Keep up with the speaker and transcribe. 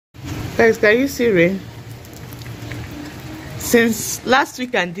Guys, can you see rain? Since last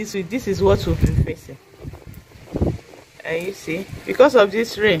week and this week, this is what we've been facing. And you see, because of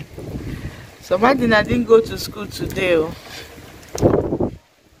this rain, so Madina didn't go to school today. Oh.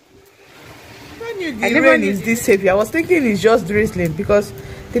 I never knew is this heavy. I was thinking it's just drizzling, because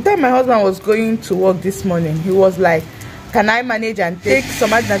the time my husband was going to work this morning, he was like, can I manage and take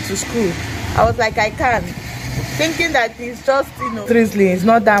Madina to school? I was like, I can. Thinking that it's just, you know, drizzling, it's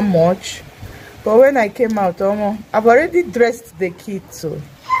not that much. But when I came out, I've already dressed the kids, so,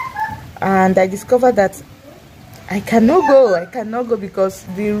 and I discovered that I cannot go because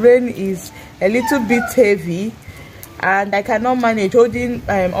the rain is a little bit heavy, and I cannot manage holding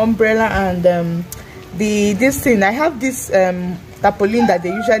umbrella and this thing. I have this tarpaulin that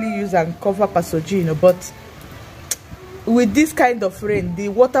they usually use and cover Pasoji, you know, but with this kind of rain, the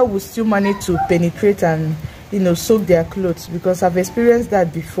water will still manage to penetrate and, you know, soak their clothes, because I've experienced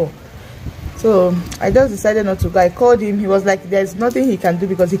that before. So I just decided not to go. I called him. He was like, there's nothing he can do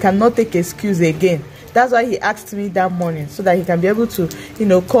because he cannot take excuse again. That's why he asked me that morning, so that he can be able to, you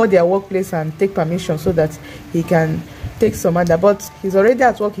know, call their workplace and take permission so that he can take some other. But he's already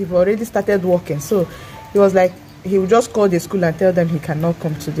at work. He's already started working. So he was like, he will just call the school and tell them he cannot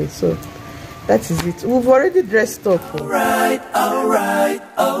come today. So that is it. We've already dressed up. All right.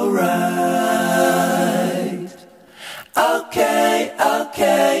 Okay.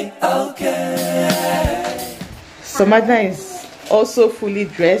 So Madina is also fully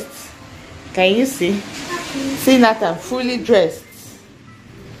dressed. Can you see? See Nathan fully dressed.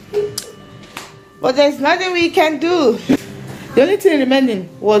 But there's nothing we can do. The only thing remaining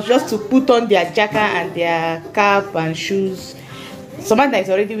was just to put on their jacket and their cap and shoes. So Madina is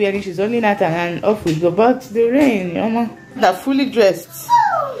already wearing, she's only Nathan, and off we go. But the rain, they're fully dressed,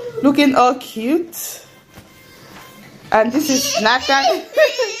 looking all cute. And this is Nathan.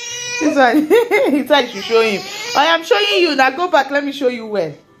 This one, he said I should show him. I am showing you. Now go back. Let me show you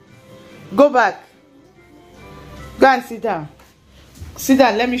well. Go back. Go and sit down. Sit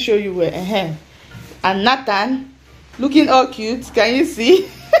down. Let me show you well. And Nathan, looking all cute. Can you see?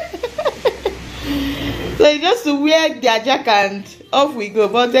 So just to wear their jacket and off we go.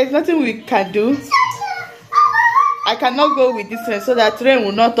 But there's nothing we can do. I cannot go with this rain, so that rain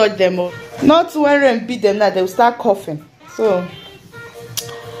will not touch them. Not when rain beat them, now they will start coughing. So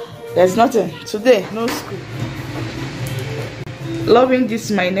there's nothing today. No school. Loving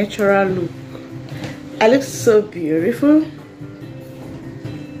this my natural look. I look so beautiful.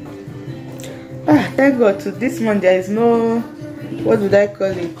 Thank God to this month there is no, what do I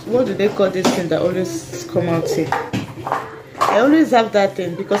call it? What do they call this thing that always come out here? I always have that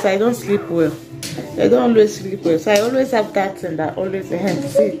thing because I don't sleep well. I don't always sleep well, so I always have that thing that always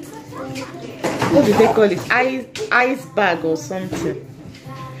see. What do they call it? Ice bag or something.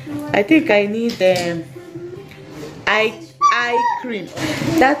 I think I need eye cream.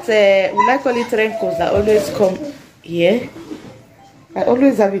 That will I call it raincoats that always come here. I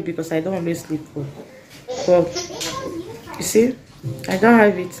always have it because I don't always sleep well. So you see, I don't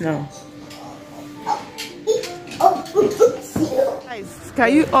have it now. Guys,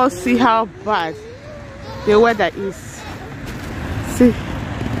 can you all see how bad the weather is? See,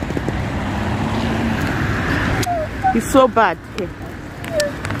 it's so bad here.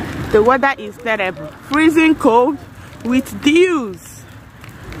 The weather is terrible, freezing cold with dews.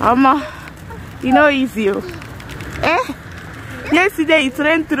 You know, easy. Yesterday it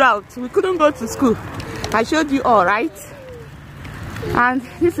rained throughout. We couldn't go to school. I showed you all, right? And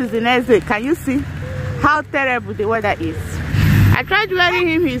this is the next day. Can you see how terrible the weather is? I tried wearing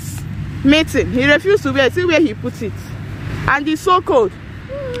him his mitten. He refused to wear it. See where he puts it. And it's so cold.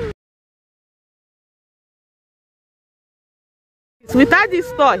 Without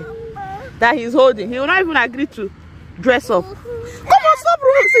this toy that he's holding, he will not even agree to dress up. Come on, stop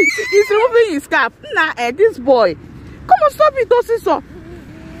removing. See, he's removing his cap. Nah, this boy. Come on, stop it, Osiso.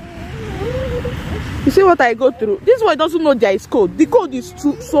 You see what I go through? This boy doesn't know there is cold. The cold is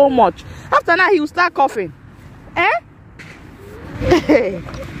so much. After that, he will start coughing.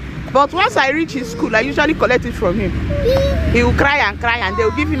 But once I reach his school, I usually collect it from him. He will cry, and they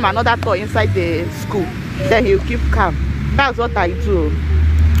will give him another toy inside the school. Then he will keep calm. That's what I do.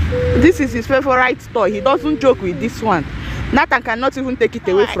 This is his favorite toy. He doesn't joke with this one. Nathan cannot even take it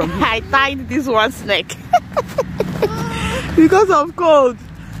away from him. I tied this one's neck because of cold.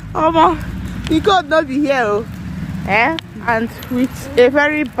 The cold not be here, and with a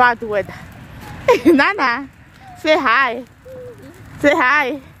very bad weather. Nana, say hi. Say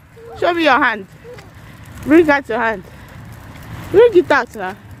hi. Show me your hand. Bring out your hand. Bring it out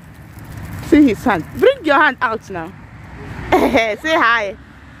now. See his hand. Bring your hand out now. Say hi.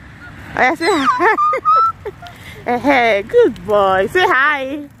 I say hi. Hey, good boy. Say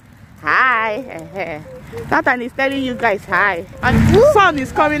hi. Hi. Nathan is telling you guys hi. And the sun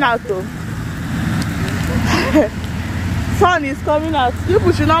is coming out though. Sun is coming out.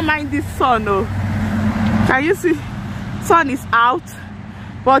 People should not mind this sun though. Can you see? Sun is out,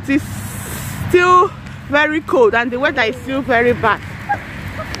 but it's still very cold and the weather is still very bad.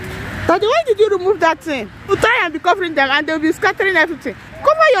 Daddy, why did you remove that thing? You try and be covering them and they'll be scattering everything.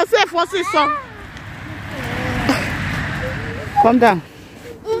 Cover yourself also, son. Calm down.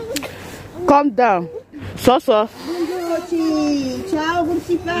 Calm down. So. Ciao,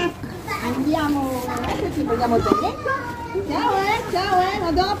 Bursipa. Andiamo. Ci vogliamo bene? Ciao,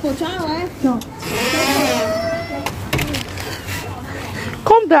 a dopo, ciao,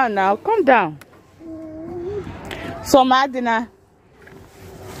 Calm down now, calm down. So, Madina.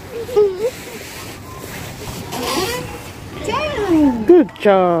 Good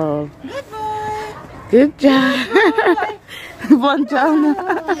job. Good job. Buongiorno.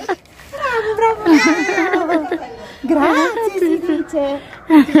 Bravo. Grazie, si dice.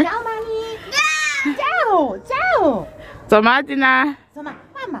 Ciao, Mami. Ciao. So, Madina. Insomma,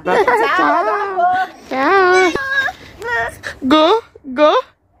 mamma. Ciao. Go.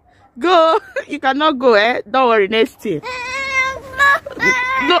 You cannot go, eh? Don't worry, next year.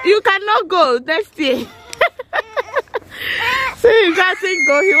 No, you cannot go next year. See, you can't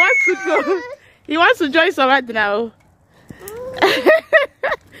go. He wants to go. He wants to join somebody now.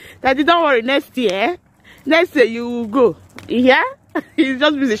 Daddy, don't worry, next year, eh? Next year you will go. Yeah? He's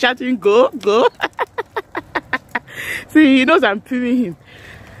just busy shouting, go. See, he knows I'm filming him.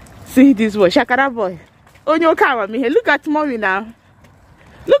 See this boy, Shakara boy. On your camera, me. Look at mommy now.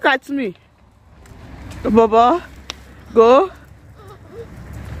 Look at me. Bobo, go.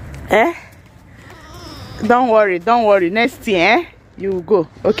 Eh? Don't worry. Next year, eh? You will go,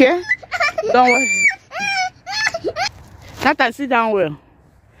 okay? Don't worry. Nathan, sit down well.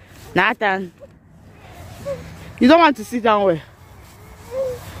 Nathan. You don't want to sit down well.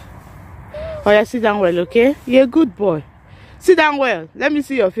 Oh yeah, sit down well, okay? You're a good boy. Sit down well. Let me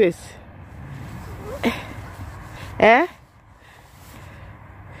see your face. Eh?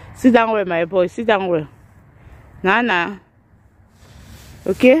 Sit down well, my boy. Sit down well. Nana.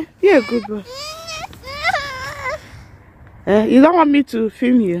 Okay? You're a good boy. You don't want me to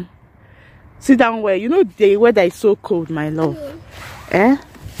film you? Sit down well. You know the weather is so cold, my love. Eh?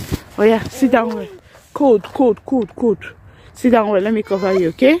 Oh yeah, sit down well. Cold. Sit down well. Let me cover you,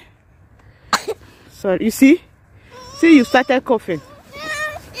 okay? Sorry, you see? See, you started coughing.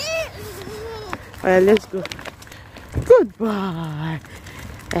 Alright, let's go. Good boy.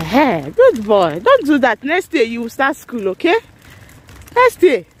 Good boy. Don't do that. Next day you will start school, okay? Next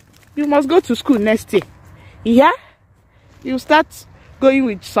day. You must go to school next day. Yeah? You start going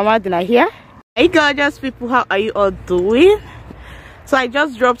with Somadina here. Hey gorgeous people, how are you all doing? So I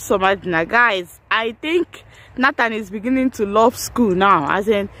just dropped Somadina. Guys, I think Nathan is beginning to love school now. As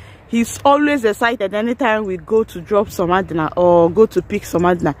in, he's always excited anytime we go to drop Somadina or go to pick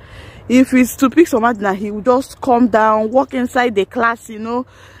Somadina. If it's to pick Somadina, he will just come down, walk inside the class, you know,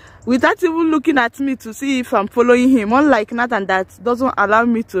 without even looking at me to see if I'm following him. Unlike Nathan that doesn't allow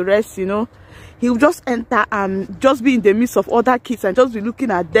me to rest, you know. He will just enter and just be in the midst of other kids and just be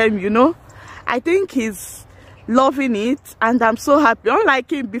looking at them, you know. I think he's loving it and I'm so happy.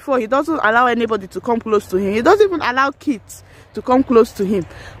 Unlike him before, he doesn't allow anybody to come close to him. He doesn't even allow kids to come close to him.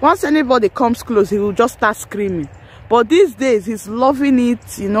 Once anybody comes close, he will just start screaming. But these days, he's loving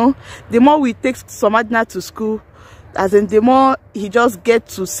it, you know. The more we take Somadina to school, as in the more he just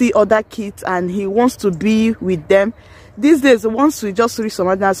gets to see other kids and he wants to be with them. These days, once we just reach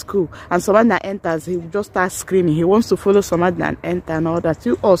Somadina school and Somadina enters, he will just start screaming. He wants to follow Somadina and enter and all that.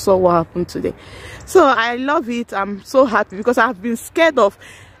 You all saw what happened today. So I love it. I'm so happy because I've been scared of,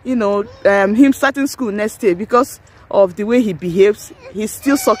 you know, him starting school next year because of the way he behaves. He's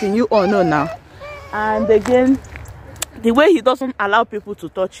still sucking, you all know now. And again, the way he doesn't allow people to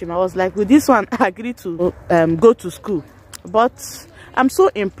touch him, I was like, with this one, I agreed to go to school. But I'm so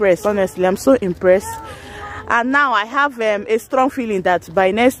impressed, honestly. I'm so impressed. And now I have a strong feeling that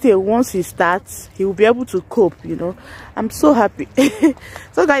by next year, once he starts, he will be able to cope, you know. I'm so happy.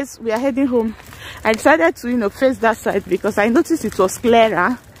 So guys, we are heading home. I decided to, you know, face that side because I noticed it was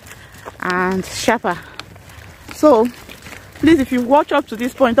clearer and sharper. So please, if you watch up to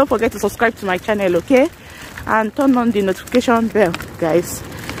this point, don't forget to subscribe to my channel, okay? And turn on the notification bell, guys.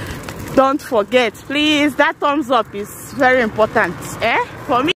 Don't forget, please. That thumbs up is very important,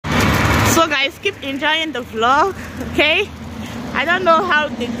 for me. So guys, keep enjoying the vlog, okay? I don't know how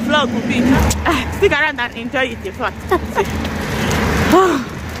the vlog will be. Stick around and enjoy it in fact.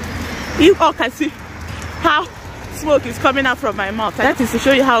 You all can see how smoke is coming out from my mouth. That is to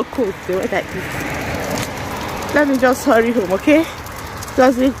show you how cold the weather is. Let me just hurry home, okay?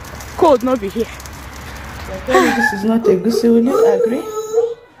 Because the cold not be here. This is not a goosey, will you agree?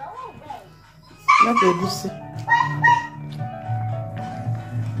 Not a goosey.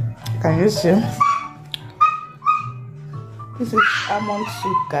 Can you see? This is almond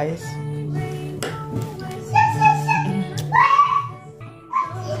soup, guys.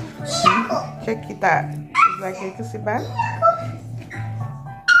 Check it out. It's like a goosey bag.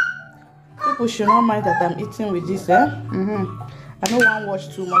 People should not mind that I'm eating with this, eh? I don't want to wash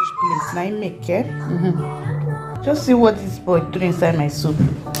too much plates. Now I make it. Just see what this boy doing inside my soup.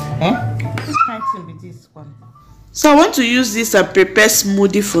 Eh? This kind of thing with this one. So I want to use this and prepare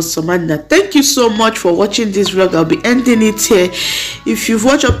smoothie for Samantha. Thank you so much for watching this vlog. I'll be ending it here. If you've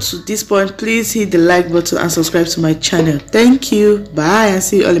watched up to this point, please hit the like button and subscribe to my channel. Thank you. Bye and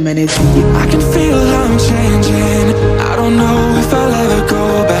see you all in my next video. I can feel how I'm changing.